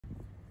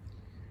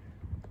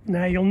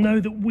Now you'll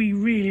know that we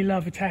really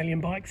love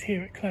Italian bikes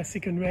here at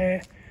Classic and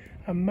Rare,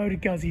 and Moto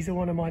Guzzis are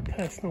one of my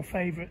personal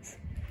favourites.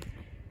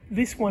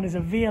 This one is a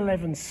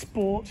V11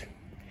 Sport,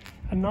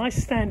 a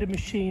nice standard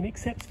machine,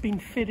 except it's been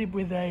fitted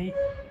with a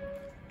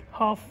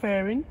half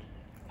fairing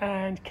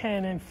and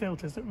K&N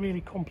filters that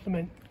really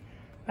complement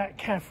that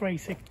calf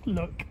racer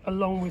look,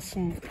 along with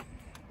some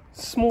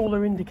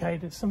smaller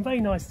indicators, some very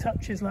nice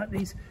touches like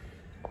these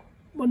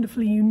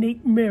wonderfully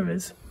unique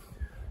mirrors.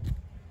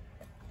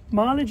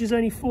 Mileage is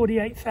only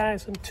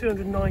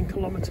 48,209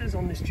 kilometres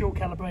on this dual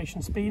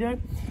calibration speedo,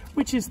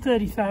 which is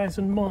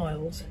 30,000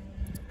 miles.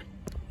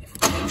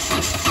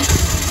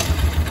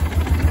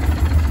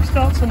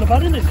 Starts on the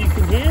button, as you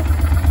can hear,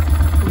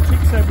 and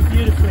ticks over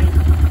beautifully.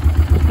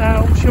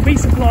 Now, she'll be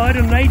supplied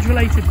on an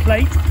age-related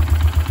plate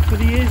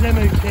with a year's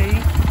MOT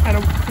and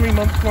a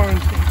 3-month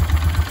warranty.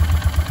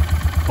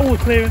 All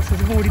the clearances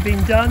have already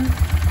been done,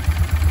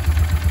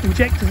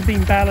 injectors have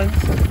been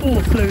balanced, all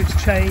the fluids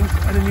changed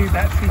and a new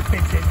battery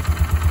fitted.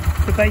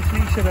 So basically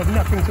you should have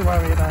nothing to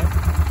worry about.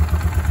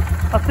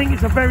 I think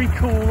it's a very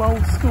cool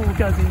old school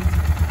Guzzi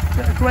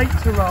that are great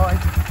to ride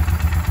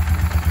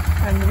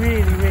and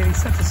really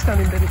such a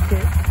stunning bit of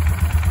kit.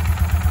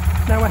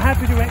 Now we're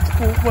happy to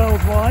export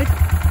worldwide.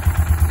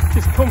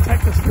 Just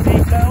contact us for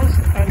details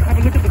and have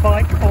a look at the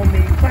bike on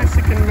the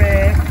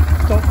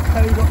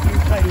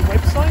classicandrare.co.uk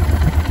website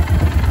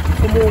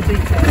for more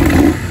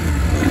details.